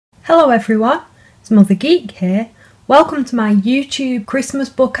Hello everyone, it's MotherGeek here. Welcome to my YouTube Christmas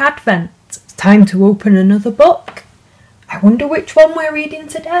book advent. It's time to open another book. I wonder which one we're reading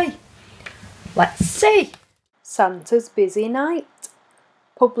today. Let's see. Santa's Busy Night,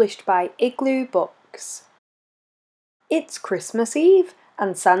 published by Igloo Books. It's Christmas Eve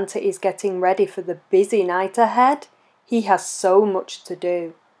and Santa is getting ready for the busy night ahead. He has so much to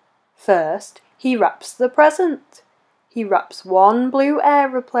do. First, he wraps the present. He wraps one blue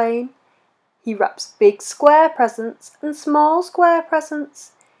aeroplane. He wraps big square presents and small square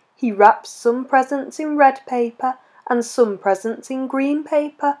presents. He wraps some presents in red paper and some presents in green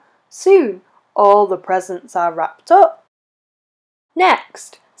paper. Soon, all the presents are wrapped up.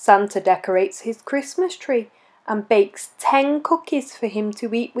 Next, Santa decorates his Christmas tree and bakes 10 cookies for him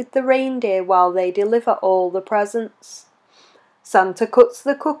to eat with the reindeer while they deliver all the presents. Santa cuts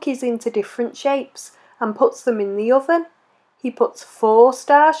the cookies into different shapes and puts them in the oven. He puts 4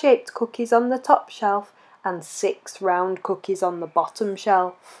 star-shaped cookies on the top shelf and 6 round cookies on the bottom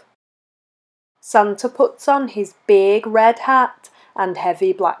shelf. Santa puts on his big red hat and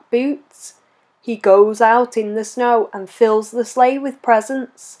heavy black boots. He goes out in the snow and fills the sleigh with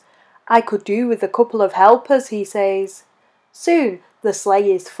presents. "I could do with a couple of helpers," he says. Soon the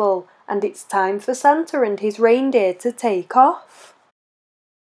sleigh is full and it's time for Santa and his reindeer to take off.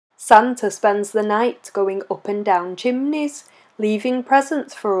 Santa spends the night going up and down chimneys, leaving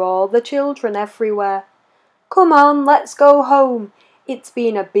presents for all the children everywhere. "Come on, let's go home. It's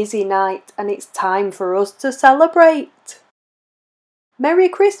been a busy night and it's time for us to celebrate." Merry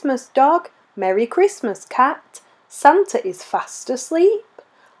Christmas, dog. Merry Christmas, cat. Santa is fast asleep.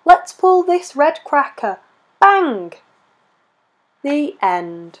 Let's pull this red cracker. Bang! The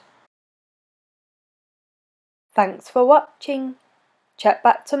end. Thanks for watching. Check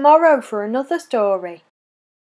back tomorrow for another story.